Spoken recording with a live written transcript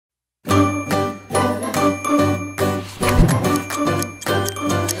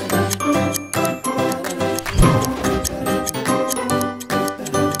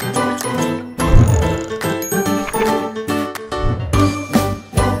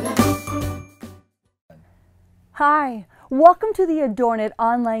Hi, welcome to the ADORNit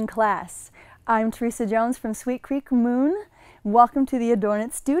online class. I'm Teresa Jones from Sweet Creek Moon. Welcome to the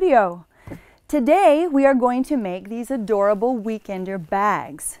ADORNit studio. Today we are going to make these adorable weekender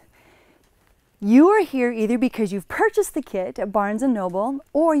bags. You are here either because you've purchased the kit at Barnes & Noble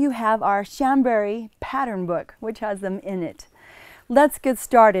or you have our Chambéry pattern book, which has them in it. Let's get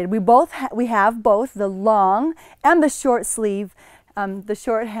started. We have both the long and the short sleeve, the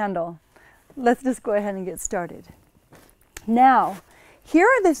short handle. Let's just go ahead and get started. Now, here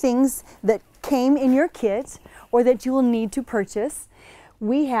are the things that came in your kit or that you will need to purchase.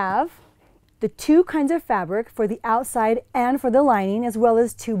 We have the two kinds of fabric for the outside and for the lining, as well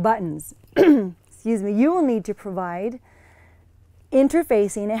as two buttons. Excuse me. You will need to provide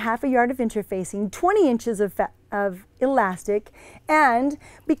interfacing, a ½ yard of interfacing, 20 inches of elastic, and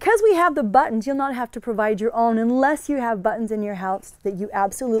because we have the buttons, you'll not have to provide your own unless you have buttons in your house that you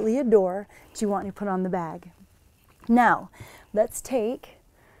absolutely adore that you want to put on the bag. Now, let's take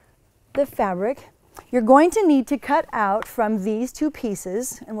the fabric. You're going to need to cut out from these two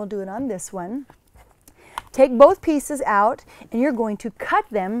pieces, and we'll do it on this one. Take both pieces out, and you're going to cut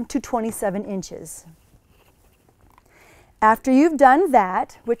them to 27 inches. After you've done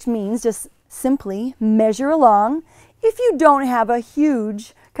that, which means just simply measure along. If you don't have a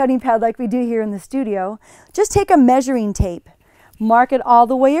huge cutting pad like we do here in the studio, just take a measuring tape, mark it all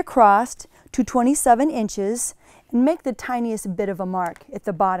the way across to 27 inches, and make the tiniest bit of a mark at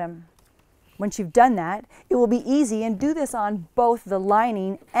the bottom. Once you've done that, it will be easy, and do this on both the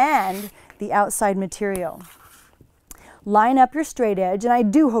lining and the outside material. Line up your straight edge, and I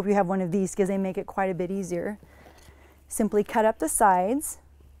do hope you have one of these because they make it quite a bit easier. Simply cut up the sides,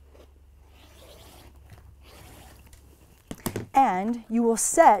 and you will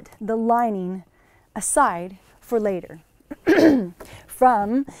set the lining aside for later.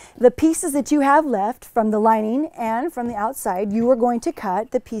 From the pieces that you have left from the lining and from the outside, you are going to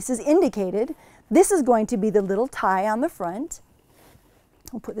cut the pieces indicated. This is going to be the little tie on the front.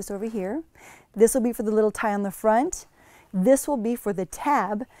 We'll put this over here. This will be for the little tie on the front. This will be for the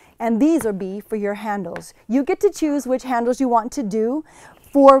tab, and these will be for your handles. You get to choose which handles you want to do.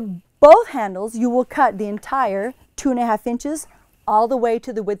 For both handles, you will cut the entire 2½ inches all the way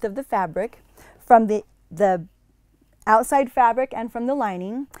to the width of the fabric from the outside fabric and from the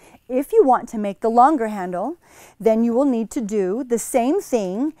lining. If you want to make the longer handle, then you will need to do the same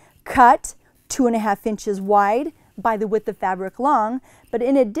thing, cut 2½ inches wide by the width of fabric long, but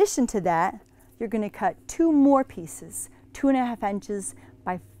in addition to that, you're going to cut two more pieces, 2½ inches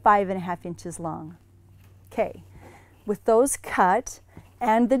by 5½ inches long. Okay, with those cut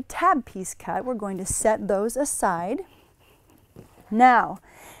and the tab piece cut, we're going to set those aside. Now,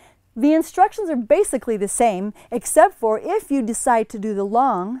 the instructions are basically the same, except for if you decide to do the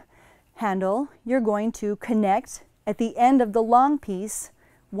long handle, you're going to connect at the end of the long piece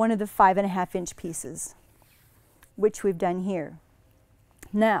one of the 5½ inch pieces, which we've done here.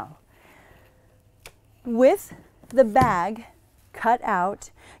 Now, with the bag cut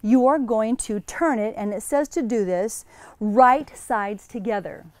out, you are going to turn it, and it says to do this, right sides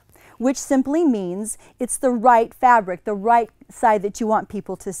together, which simply means it's the right fabric, the right side that you want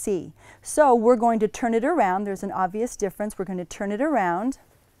people to see. So we're going to turn it around. There's an obvious difference. We're going to turn it around,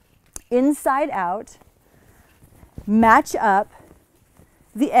 inside out, match up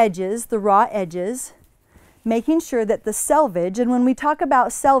the edges, the raw edges, making sure that the selvage, and when we talk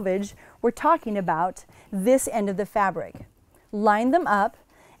about selvage, we're talking about this end of the fabric. Line them up,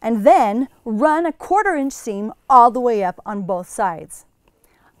 and then run a 1/4 inch seam all the way up on both sides.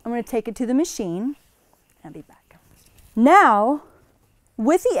 I'm going to take it to the machine. I'll be back. Now,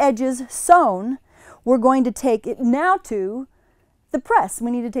 with the edges sewn, we're going to take it now to the press.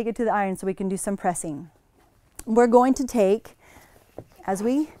 We need to take it to the iron so we can do some pressing. We're going to take, as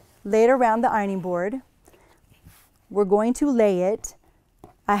we lay it around the ironing board, we're going to lay it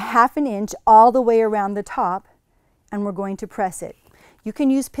a ½ inch all the way around the top, and we're going to press it. You can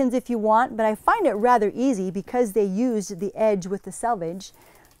use pins if you want, but I find it rather easy because they used the edge with the selvage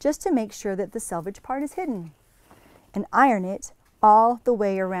just to make sure that the selvage part is hidden. And iron it all the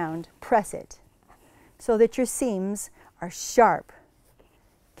way around. Press it so that your seams are sharp.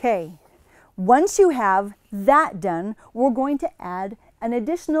 Okay, once you have that done, we're going to add an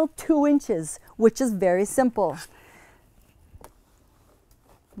additional 2 inches, which is very simple.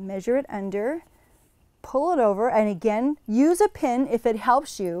 Measure it under, pull it over, and again, use a pin if it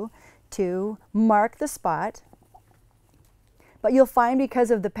helps you to mark the spot. But you'll find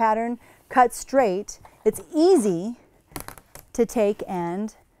because of the pattern cut straight, it's easy to take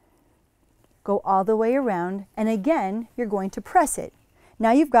and go all the way around, and again, you're going to press it.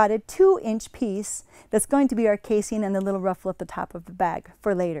 Now you've got a 2-inch piece that's going to be our casing and the little ruffle at the top of the bag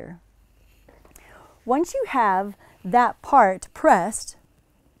for later. Once you have that part pressed,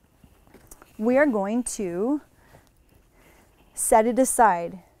 we are going to set it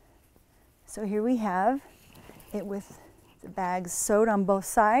aside. So here we have it with the bags sewed on both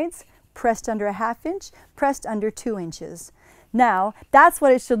sides, pressed under a 1/2 inch, pressed under 2 inches. Now, that's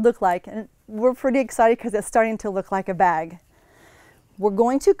what it should look like, and we're pretty excited because it's starting to look like a bag. We're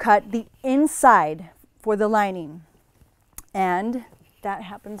going to cut the inside for the lining, and that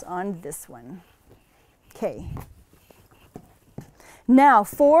happens on this one. Okay. Now,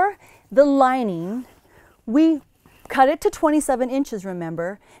 for the lining, we cut it to 27 inches,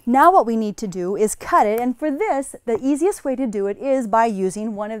 remember. Now what we need to do is cut it, and for this, the easiest way to do it is by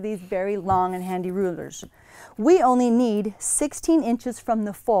using one of these very long and handy rulers. We only need 16 inches from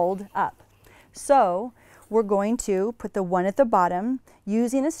the fold up. So we're going to put the one at the bottom,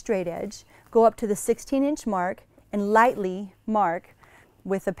 using a straight edge, go up to the 16-inch mark, and lightly mark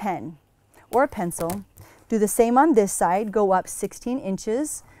with a pen or a pencil. Do the same on this side, go up 16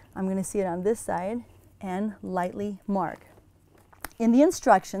 inches. I'm going to see it on this side, and lightly mark. In the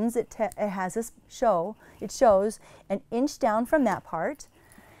instructions, it shows an inch down from that part.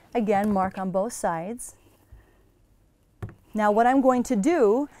 Again, mark on both sides. Now what I'm going to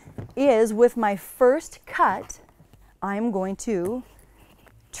do is, with my first cut, I'm going to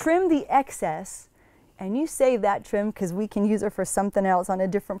trim the excess, and you save that trim because we can use it for something else on a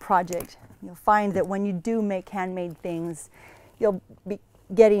different project. You'll find that when you do make handmade things, you'll be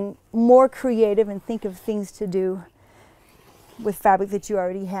getting more creative and think of things to do with fabric that you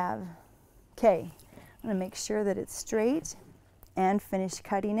already have. Okay, I'm going to make sure that it's straight and finish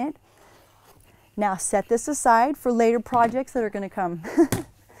cutting it. Now set this aside for later projects that are going to come.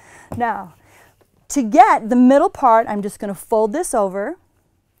 Now, to get the middle part, I'm just going to fold this over,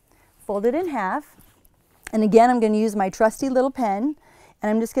 fold it in half, and again I'm going to use my trusty little pen, and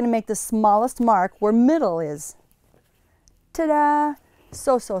I'm just going to make the smallest mark where middle is. Ta-da!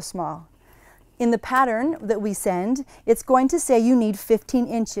 So small. In the pattern that we send, it's going to say you need 15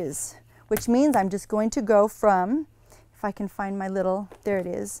 inches, which means I'm just going to go from, if I can find my little, there it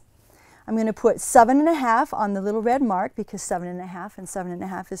is. I'm going to put 7.5 on the little red mark because 7.5 and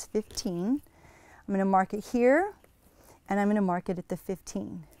 7.5 is 15. I'm going to mark it here, and I'm going to mark it at the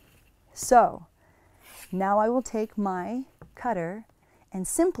 15. So now I will take my cutter and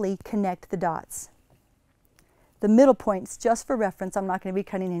simply connect the dots. The middle points, just for reference, I'm not going to be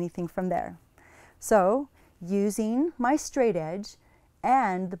cutting anything from there. So using my straight edge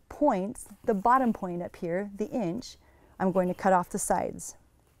and the points, the bottom point up here, the inch, I'm going to cut off the sides.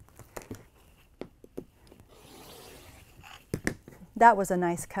 That was a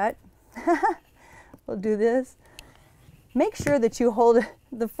nice cut. We'll do this. Make sure that you hold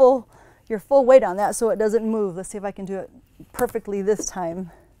your full weight on that so it doesn't move. Let's see if I can do it perfectly this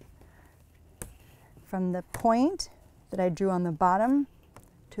time. From the point that I drew on the bottom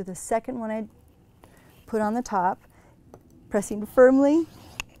to the second one I put on the top, pressing firmly.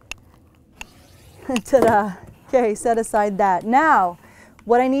 Ta-da! Okay, set aside that. Now,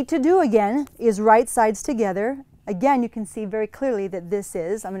 what I need to do again is right sides together. Again, you can see very clearly that this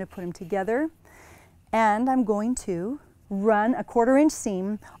is, I'm going to put them together, and I'm going to run a 1/4 inch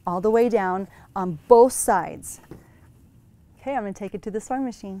seam all the way down on both sides. Okay, I'm going to take it to the sewing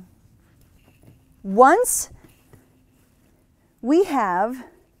machine. Once we have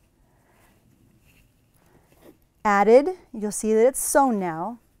added, you'll see that it's sewn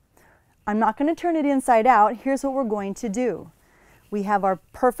now. I'm not going to turn it inside out. Here's what we're going to do. We have our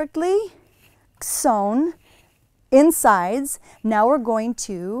perfectly sewn insides. Now we're going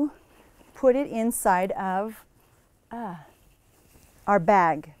to put it inside of our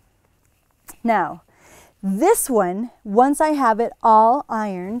bag. Now, this one, once I have it all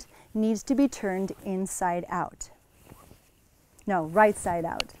ironed, needs to be turned inside out. No, right side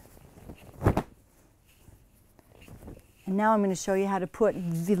out. And now I'm going to show you how to put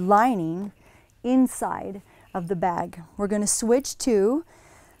the lining inside of the bag. We're going to switch to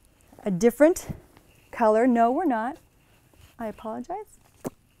a different color. No, we're not. I apologize.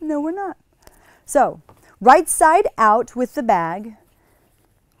 No, we're not. So, right side out with the bag,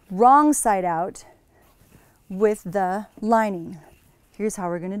 wrong side out with the lining. Here's how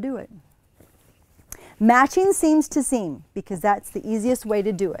we're going to do it. Matching seams to seam, because that's the easiest way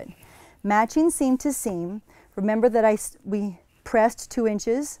to do it. Matching seam to seam. Remember that we pressed 2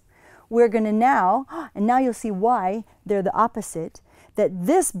 inches. We're going to now, and now you'll see why they're the opposite, that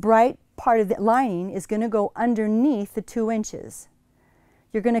this bright part of the lining is going to go underneath the 2 inches.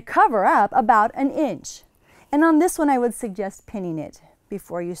 You're going to cover up about 1 inch. And on this one I would suggest pinning it,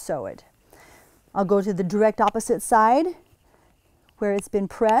 before you sew it. I'll go to the direct opposite side where it's been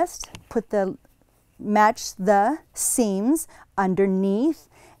pressed, match the seams underneath,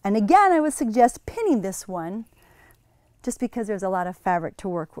 and again I would suggest pinning this one just because there's a lot of fabric to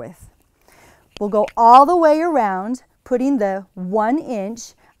work with. We'll go all the way around, putting the 1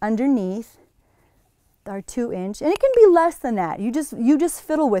 inch underneath our 2 inch, and it can be less than that. You just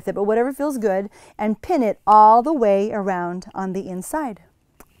fiddle with it, but whatever feels good, and pin it all the way around on the inside.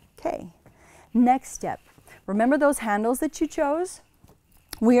 Okay, next step. Remember those handles that you chose?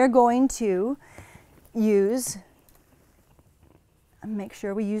 We are going to make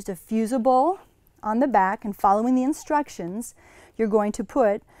sure we used a fusible on the back, and following the instructions, you're going to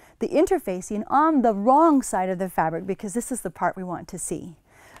put the interfacing on the wrong side of the fabric because this is the part we want to see.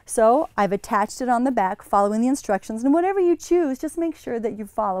 So I've attached it on the back following the instructions, and whatever you choose, just make sure that you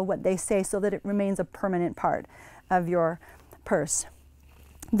follow what they say so that it remains a permanent part of your purse.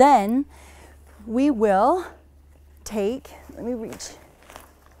 Then we will take, let me reach.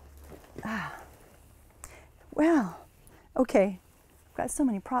 Well, okay, I've got so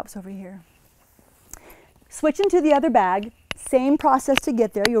many props over here. Switching to the other bag, same process to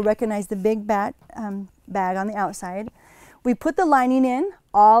get there. You'll recognize the big bag on the outside. We put the lining in,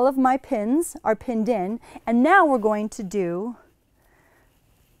 all of my pins are pinned in, and now we're going to do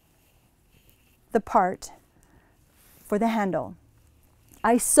the part for the handle.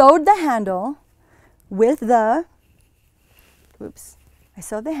 I sewed the handle with the, I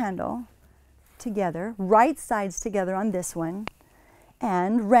sewed the handle together, right sides together on this one,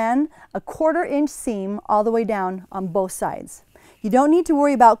 and ran a 1/4 inch seam all the way down on both sides. You don't need to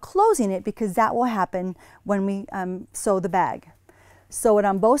worry about closing it because that will happen when we sew the bag. Sew it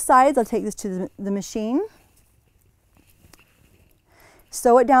on both sides. I'll take this to the machine.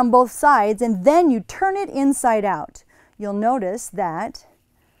 Sew it down both sides, and then you turn it inside out. You'll notice that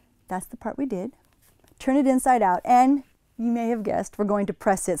that's the part we did. Turn it inside out, and you may have guessed we're going to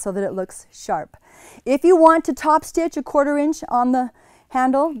press it so that it looks sharp. If you want to top stitch a 1/4 inch on the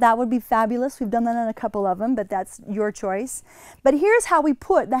handle, that would be fabulous. We've done that on a couple of them, but that's your choice. But here's how we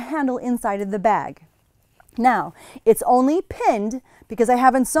put the handle inside of the bag. Now, it's only pinned because I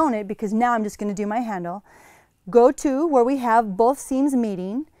haven't sewn it, because now I'm just going to do my handle. Go to where we have both seams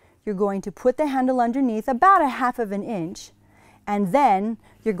meeting. You're going to put the handle underneath about 1/2 inch, and then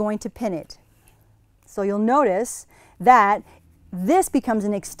you're going to pin it. So you'll notice that this becomes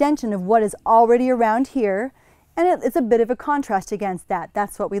an extension of what is already around here, and it's a bit of a contrast against that.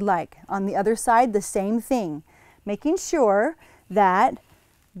 That's what we like. On the other side, the same thing. Making sure that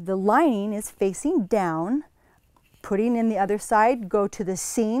the lining is facing down, putting in the other side, go to the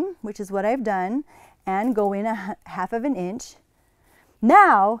seam, which is what I've done, and go in 1/2 inch.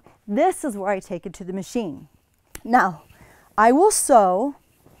 Now, this is where I take it to the machine. Now, I will sew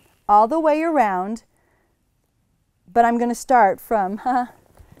all the way around, but I'm going to start from,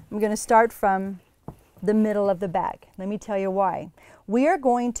 the middle of the bag. Let me tell you why. We are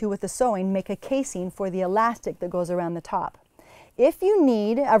going to, with the sewing, make a casing for the elastic that goes around the top. If you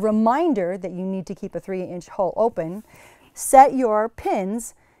need a reminder that you need to keep a 3-inch hole open, set your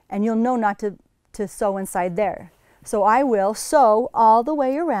pins and you'll know not to sew inside there. So I will sew all the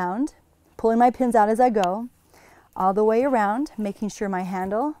way around, pulling my pins out as I go, all the way around, making sure my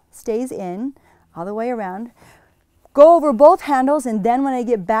handle stays in, all the way around. Go over both handles, and then when I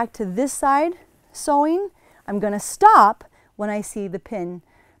get back to this side sewing, I'm going to stop when I see the pin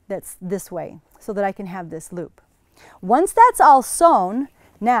that's this way so that I can have this loop. Once that's all sewn,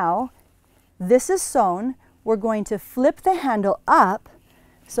 now this is sewn, we're going to flip the handle up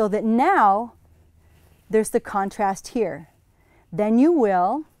so that now there's the contrast here. Then you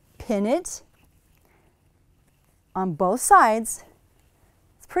will pin it on both sides.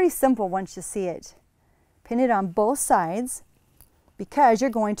 It's pretty simple once you see it. Pin it on both sides, because you're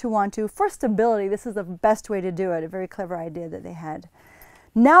going to want to, for stability, this is the best way to do it, a very clever idea that they had.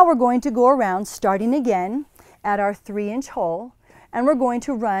 Now we're going to go around, starting again at our 3-inch hole, and we're going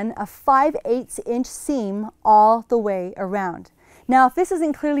to run a 5/8 inch seam all the way around. Now, if this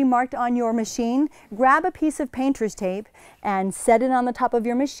isn't clearly marked on your machine, grab a piece of painter's tape and set it on the top of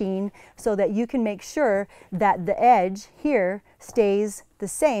your machine so that you can make sure that the edge here stays the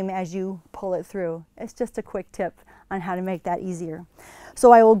same as you pull it through. It's just a quick tip on how to make that easier.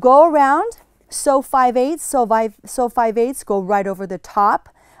 So I will go around, sew 5/8, sew 5/8, go right over the top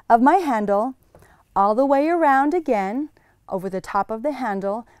of my handle, all the way around again, over the top of the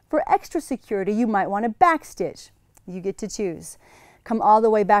handle. For extra security, you might want to backstitch. You get to choose. Come all the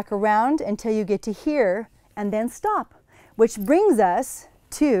way back around until you get to here, and then stop. Which brings us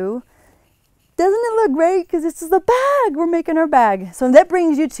to doesn't it look great? Because this is the bag. We're making our bag. So that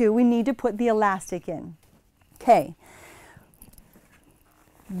brings you to, we need to put the elastic in. Okay.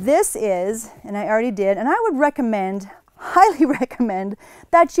 This is, and I already did, and I would recommend, highly recommend,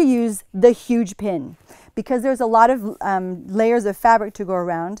 that you use the huge pin because there's a lot of layers of fabric to go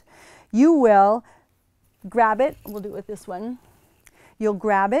around. You will grab it, we'll do it with this one. You'll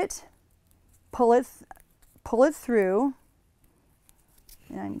grab it, pull it through,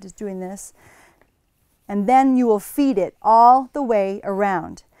 and I'm just doing this, and then you will feed it all the way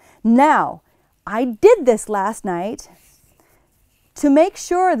around. Now, I did this last night to make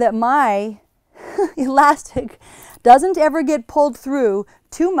sure that my elastic doesn't ever get pulled through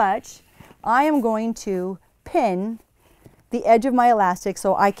too much. I am going to pin the edge of my elastic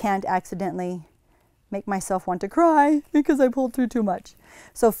so I can't accidentally make myself want to cry because I pulled through too much.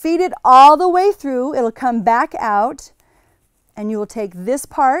 So feed it all the way through. It'll come back out, and you will take this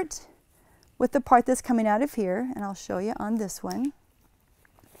part with the part that's coming out of here, and I'll show you on this one,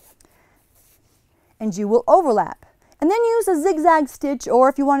 and you will overlap. And then use a zigzag stitch, or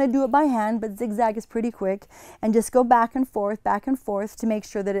if you want to do it by hand, but zigzag is pretty quick, and just go back and forth to make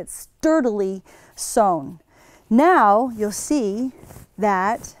sure that it's sturdily sewn. Now you'll see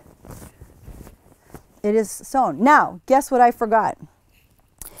that it is sewn. Now, guess what I forgot?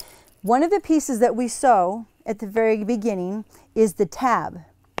 One of the pieces that we sew at the very beginning is the tab.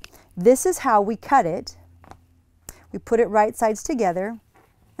 This is how we cut it. We put it right sides together.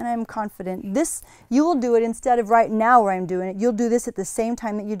 And I'm confident this, you will do it instead of right now where I'm doing it. You'll do this at the same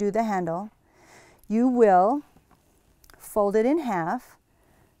time that you do the handle. You will fold it in half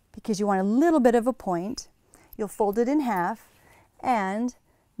because you want a little bit of a point. You'll fold it in half and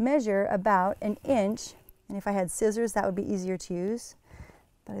measure about 1 inch. And if I had scissors, that would be easier to use.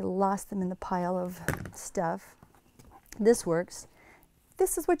 But I lost them in the pile of stuff. This works.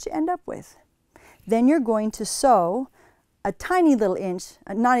 This is what you end up with. Then you're going to sew a tiny little inch,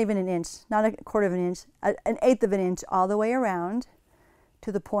 not even 1 inch, not a 1/4 of an inch, 1/8 of an inch all the way around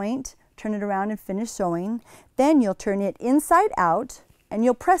to the point, turn it around and finish sewing. Then you'll turn it inside out and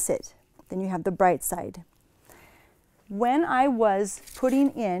you'll press it. Then you have the bright side. When I was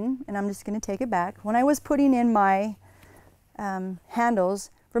putting in, and I'm just going to take it back, when I was putting in my handles,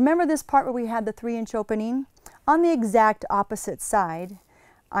 remember this part where we had the 3-inch opening? On the exact opposite side,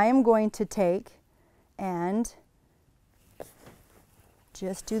 I am going to take and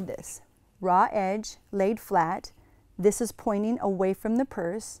just do this. Raw edge laid flat. This is pointing away from the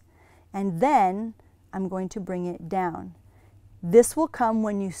purse, and then I'm going to bring it down. This will come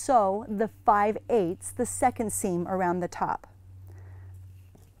when you sew the 5/8, the second seam around the top.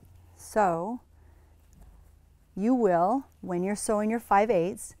 So you will, when you're sewing your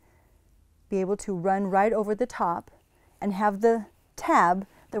 5/8, be able to run right over the top and have the tab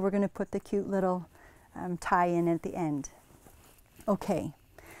that we're going to put the cute little tie in at the end. Okay,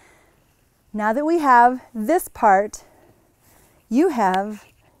 now that we have this part, you have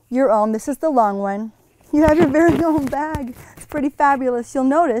your own, this is the long one, you have your very own bag. It's pretty fabulous. You'll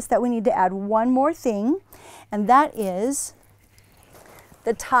notice that we need to add one more thing, and that is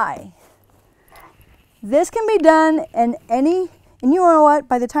the tie. This can be done in and you know what,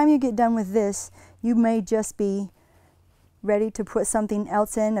 by the time you get done with this, you may just be ready to put something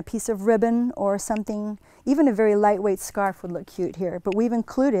else in, a piece of ribbon or something. Even a very lightweight scarf would look cute here, but we've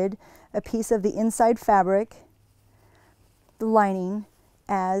included a piece of the inside fabric, the lining,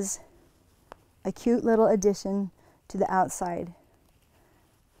 as a cute little addition to the outside.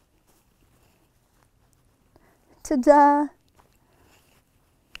 Ta-da!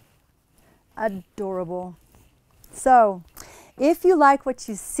 Adorable. So, if you like what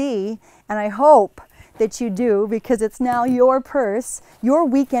you see, and I hope that you do because it's now your purse, your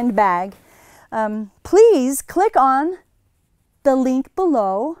weekend bag, please click on the link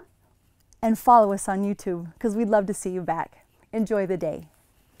below and follow us on YouTube because we'd love to see you back. Enjoy the day.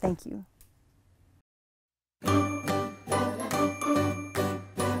 Thank you.